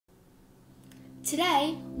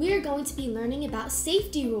Today, we are going to be learning about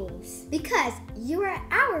safety rules. Because you are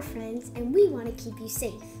our friends and we want to keep you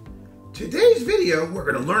safe. Today's video,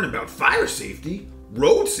 we're going to learn about fire safety,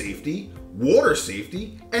 road safety, water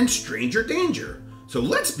safety, and stranger danger. So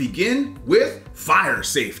let's begin with fire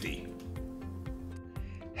safety.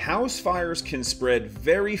 House fires can spread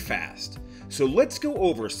very fast, so let's go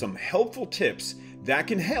over some helpful tips that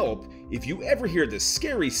can help if you ever hear the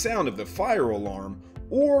scary sound of the fire alarm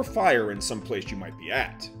or fire in some place you might be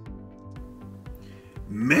at.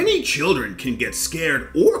 Many children can get scared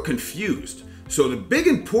or confused, so the big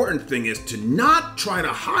important thing is to not try to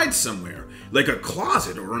hide somewhere, like a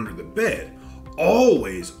closet or under the bed.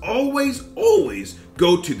 Always, always, always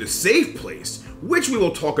go to the safe place, which we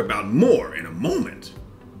will talk about more in a moment.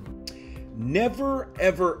 Never,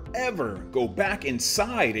 ever, ever go back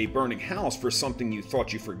inside a burning house for something you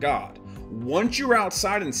thought you forgot. Once you're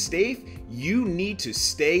outside and safe, you need to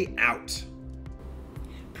stay out.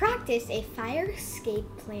 Practice a fire escape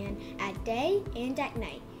plan at day and at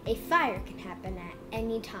night. A fire can happen at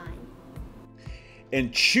any time.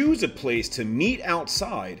 And choose a place to meet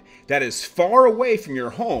outside that is far away from your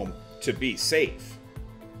home to be safe.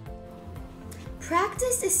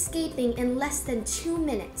 Practice escaping in less than 2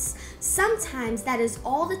 minutes. Sometimes that is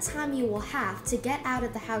all the time you will have to get out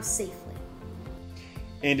of the house safely.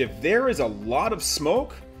 And if there is a lot of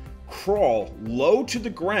smoke, crawl low to the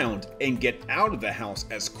ground and get out of the house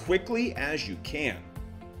as quickly as you can.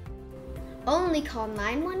 Only call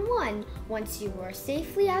 911 once you are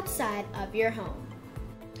safely outside of your home.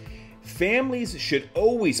 Families should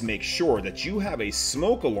always make sure that you have a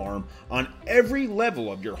smoke alarm on every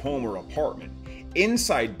level of your home or apartment,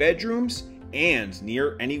 inside bedrooms, and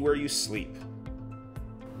near anywhere you sleep.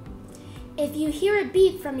 If you hear a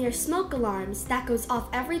beep from your smoke alarms that goes off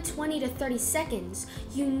every 20 to 30 seconds,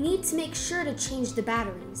 you need to make sure to change the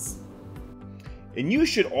batteries. And you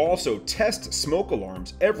should also test smoke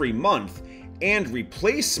alarms every month and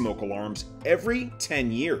replace smoke alarms every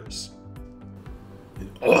 10 years.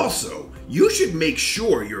 Also, you should make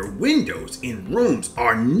sure your windows in rooms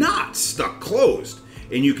are not stuck closed,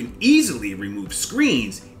 and you can easily remove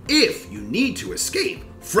screens if you need to escape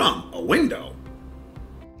from a window.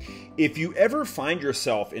 If you ever find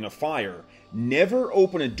yourself in a fire, never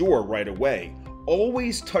open a door right away.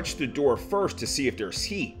 Always touch the door first to see if there's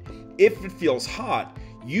heat. If it feels hot,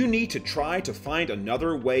 you need to try to find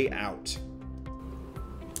another way out.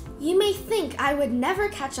 You may think I would never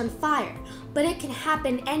catch on fire, but it can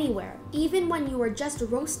happen anywhere, even when you are just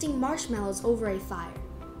roasting marshmallows over a fire.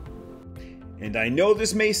 And I know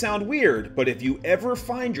this may sound weird, but if you ever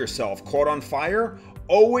find yourself caught on fire,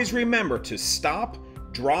 always remember to stop,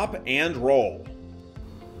 drop, and roll.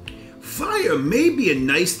 Fire may be a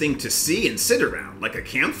nice thing to see and sit around, like a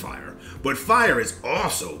campfire, but fire is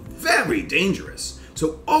also very dangerous.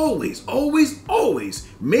 So always, always, always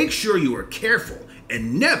make sure you are careful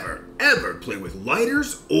and never, ever play with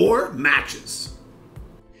lighters or matches.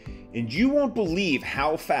 And you won't believe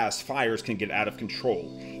how fast fires can get out of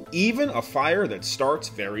control, even a fire that starts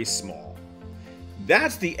very small.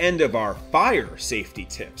 That's the end of our fire safety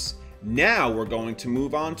tips. Now we're going to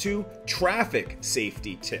move on to traffic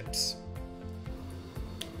safety tips.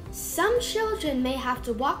 Some children may have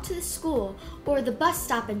to walk to the school or the bus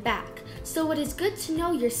stop and back, so it is good to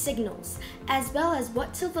know your signals, as well as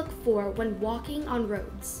what to look for when walking on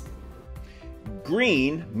roads.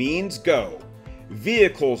 Green means go.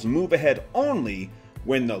 Vehicles move ahead only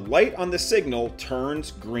when the light on the signal turns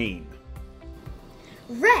green.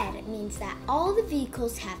 Red means that all the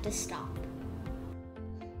vehicles have to stop.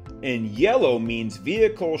 And yellow means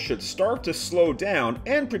vehicles should start to slow down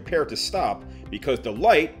and prepare to stop because the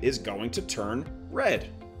light is going to turn red.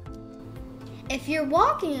 If you're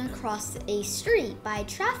walking across a street by a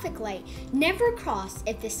traffic light, never cross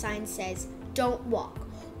if the sign says "Don't walk"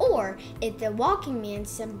 or if the walking man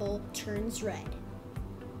symbol turns red.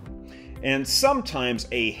 And sometimes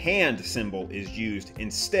a hand symbol is used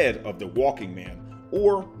instead of the walking man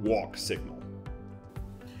or walk signal.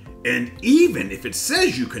 And even if it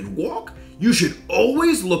says you can walk, you should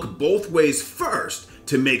always look both ways first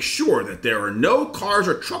to make sure that there are no cars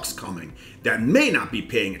or trucks coming that may not be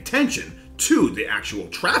paying attention to the actual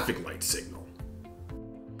traffic light signal.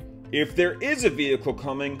 If there is a vehicle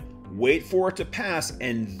coming, wait for it to pass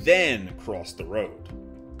and then cross the road.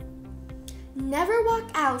 Never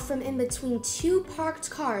walk out from in between two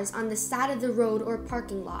parked cars on the side of the road or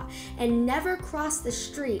parking lot, and never cross the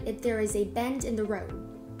street if there is a bend in the road.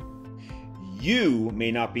 You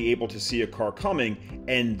may not be able to see a car coming,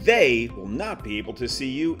 and they will not be able to see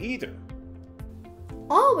you either.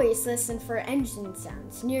 Always listen for engine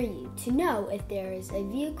sounds near you to know if there is a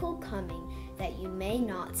vehicle coming that you may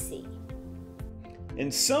not see.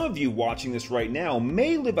 And some of you watching this right now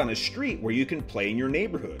may live on a street where you can play in your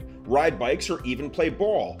neighborhood, ride bikes, or even play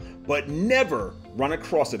ball, but never run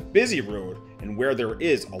across a busy road and where there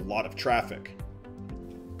is a lot of traffic.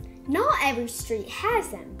 Not every street has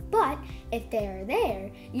them, but if they are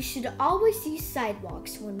there, you should always use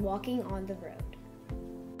sidewalks when walking on the road.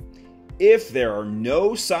 If there are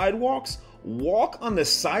no sidewalks, walk on the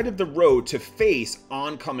side of the road to face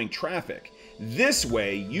oncoming traffic. This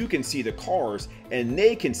way you can see the cars and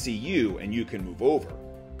they can see you and you can move over.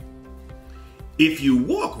 If you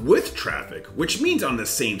walk with traffic, which means on the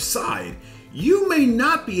same side, you may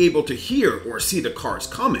not be able to hear or see the cars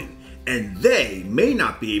coming, and they may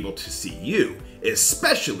not be able to see you,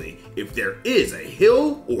 especially if there is a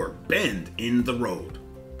hill or bend in the road.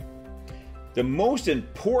 The most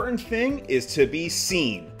important thing is to be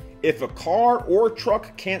seen. If a car or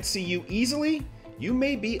truck can't see you easily, you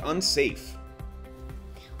may be unsafe.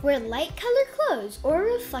 Wear light-colored clothes or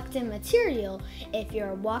reflective material if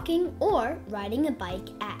you're walking or riding a bike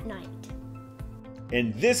at night.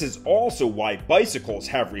 And this is also why bicycles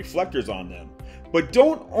have reflectors on them. But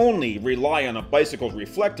don't only rely on a bicycle's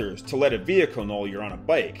reflectors to let a vehicle know you're on a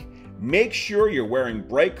bike. Make sure you're wearing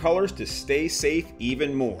bright colors to stay safe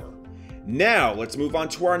even more. Now let's move on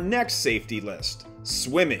to our next safety list,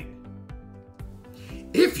 swimming.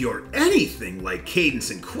 If you're anything like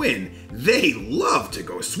Cadence and Quinn, they love to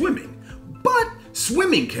go swimming. But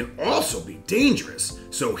swimming can also be dangerous,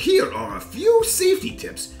 so here are a few safety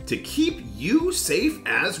tips to keep you safe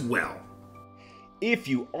as well. If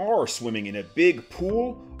you are swimming in a big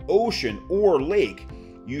pool, ocean, or lake,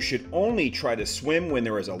 you should only try to swim when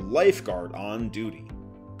there is a lifeguard on duty.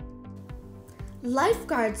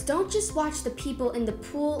 Lifeguards don't just watch the people in the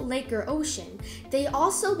pool, lake, or ocean. They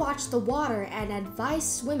also watch the water and advise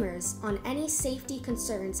swimmers on any safety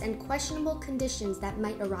concerns and questionable conditions that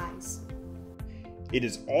might arise. It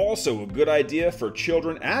is also a good idea for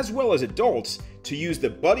children as well as adults to use the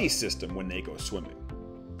buddy system when they go swimming.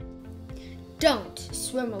 Don't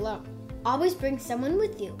swim alone. Always bring someone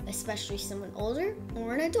with you, especially someone older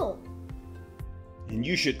or an adult. And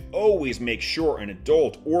you should always make sure an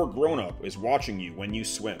adult or grown-up is watching you when you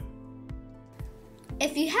swim.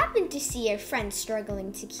 If you happen to see a friend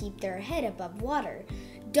struggling to keep their head above water,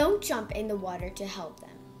 don't jump in the water to help them.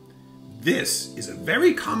 This is a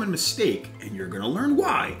very common mistake, and you're going to learn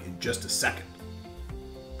why in just a second.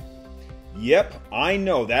 Yep, I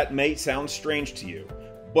know that may sound strange to you,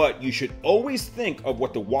 but you should always think of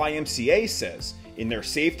what the YMCA says in their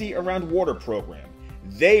Safety Around Water program.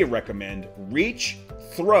 They recommend reach,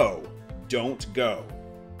 throw, don't go.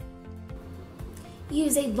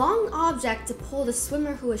 Use a long object to pull the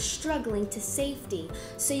swimmer who is struggling to safety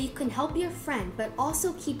so you can help your friend but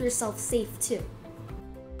also keep yourself safe too.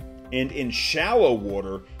 And in shallow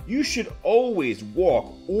water, you should always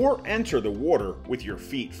walk or enter the water with your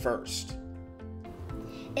feet first.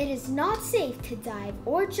 It is not safe to dive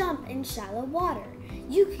or jump in shallow water.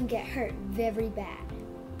 You can get hurt very bad.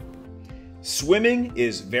 Swimming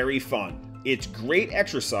is very fun. It's great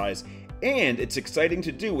exercise and it's exciting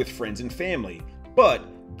to do with friends and family. But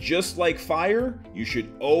just like fire, you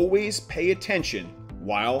should always pay attention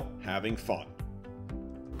while having fun.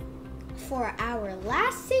 For our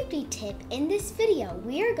last safety tip in this video,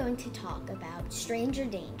 we are going to talk about stranger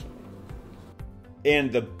danger.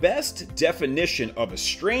 And the best definition of a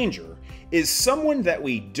stranger is someone that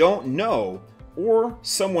we don't know or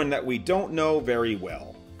someone that we don't know very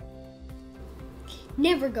well.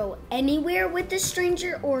 Never go anywhere with a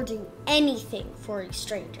stranger or do anything for a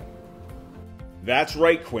stranger. That's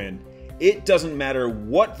right, Quinn. It doesn't matter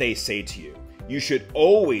what they say to you. You should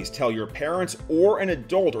always tell your parents or an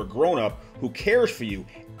adult or grown-up who cares for you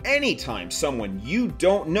anytime someone you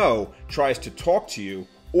don't know tries to talk to you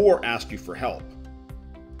or ask you for help.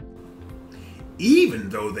 Even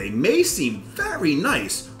though they may seem very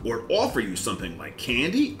nice or offer you something like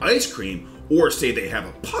candy, ice cream, or say they have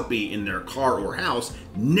a puppy in their car or house,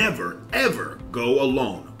 never ever go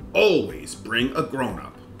alone. Always bring a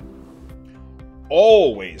grown-up.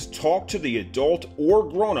 Always talk to the adult or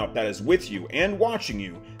grown-up that is with you and watching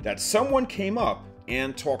you that someone came up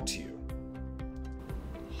and talked to you.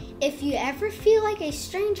 If you ever feel like a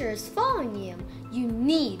stranger is following you, you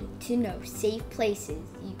need to know safe places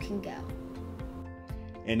you can go.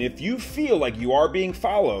 And if you feel like you are being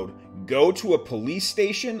followed, go to a police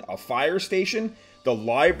station, a fire station, the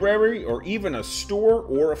library, or even a store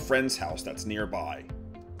or a friend's house that's nearby.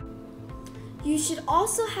 You should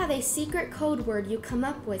also have a secret code word you come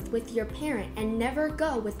up with your parent and never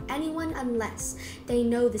go with anyone unless they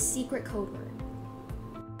know the secret code word.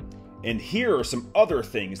 And here are some other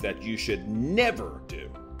things that you should never do.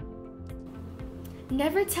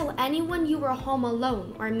 Never tell anyone you were home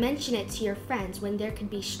alone or mention it to your friends when there could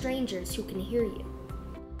be strangers who can hear you.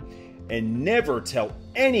 And never tell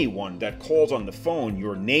anyone that calls on the phone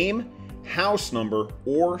your name, house number,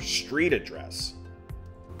 or street address.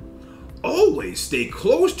 Always stay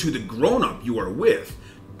close to the grown-up you are with.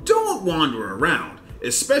 Don't wander around,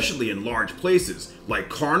 especially in large places like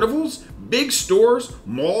carnivals, big stores,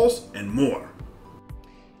 malls, and more.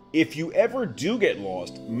 If you ever do get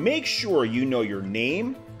lost, make sure you know your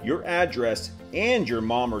name, your address, and your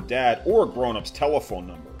mom or dad or grown-up's telephone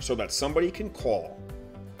number so that somebody can call.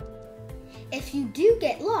 If you do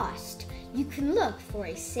get lost, you can look for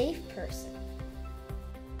a safe person.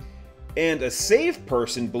 And a safe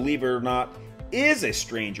person, believe it or not, is a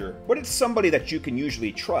stranger, but it's somebody that you can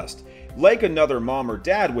usually trust, like another mom or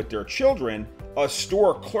dad with their children, a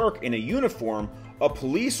store clerk in a uniform, a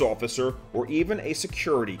police officer, or even a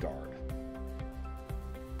security guard.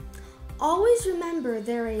 Always remember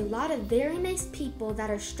there are a lot of very nice people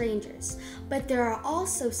that are strangers, but there are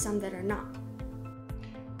also some that are not.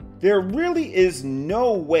 There really is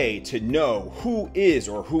no way to know who is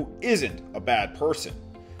or who isn't a bad person.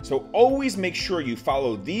 So always make sure you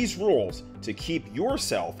follow these rules to keep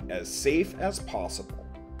yourself as safe as possible.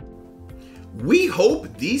 We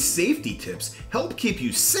hope these safety tips help keep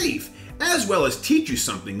you safe as well as teach you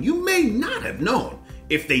something you may not have known.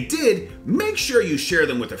 If they did, make sure you share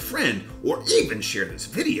them with a friend or even share this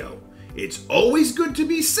video. It's always good to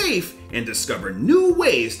be safe and discover new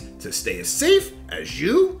ways to stay as safe as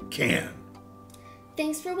you can.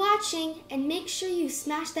 Thanks for watching, and make sure you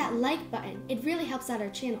smash that like button. It really helps out our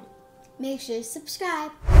channel. Make sure to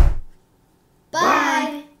subscribe.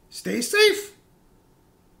 Bye. Stay safe.